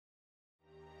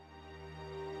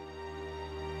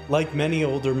Like many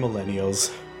older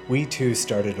millennials, we too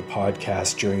started a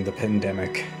podcast during the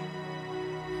pandemic.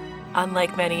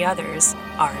 Unlike many others,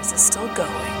 ours is still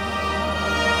going.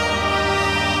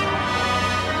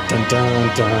 Dun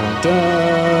dun dun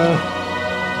dun!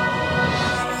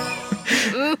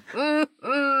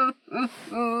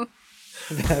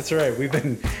 That's right, we've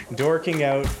been dorking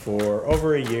out for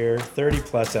over a year, 30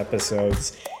 plus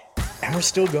episodes, and we're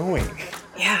still going.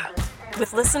 Yeah,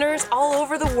 with listeners all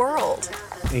over the world.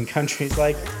 In countries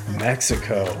like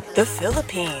Mexico, The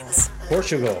Philippines,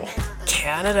 Portugal,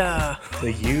 Canada,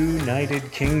 the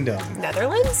United Kingdom,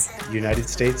 Netherlands? United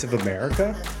States of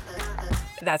America,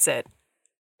 That's it.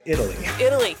 Italy.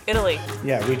 Italy.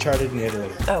 Yeah, we charted in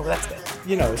Italy. Oh, that's good.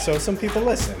 You know, so some people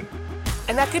listen.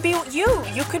 And that could be you.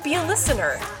 You could be a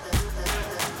listener.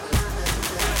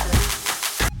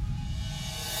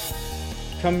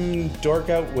 Come dork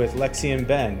out with Lexi and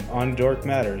Ben on Dork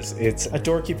Matters. It's a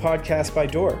dorky podcast by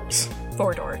dorks.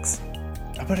 For dorks.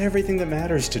 About everything that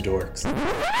matters to dorks.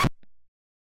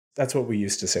 That's what we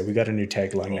used to say. We got a new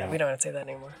tagline now. We don't want to say that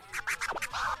anymore.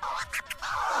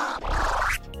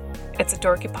 It's a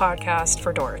dorky podcast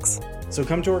for dorks. So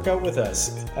come dork out with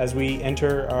us as we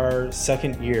enter our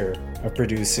second year of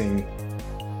producing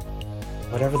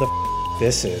whatever the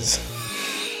this is.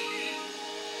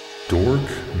 Dork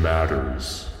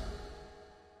Matters.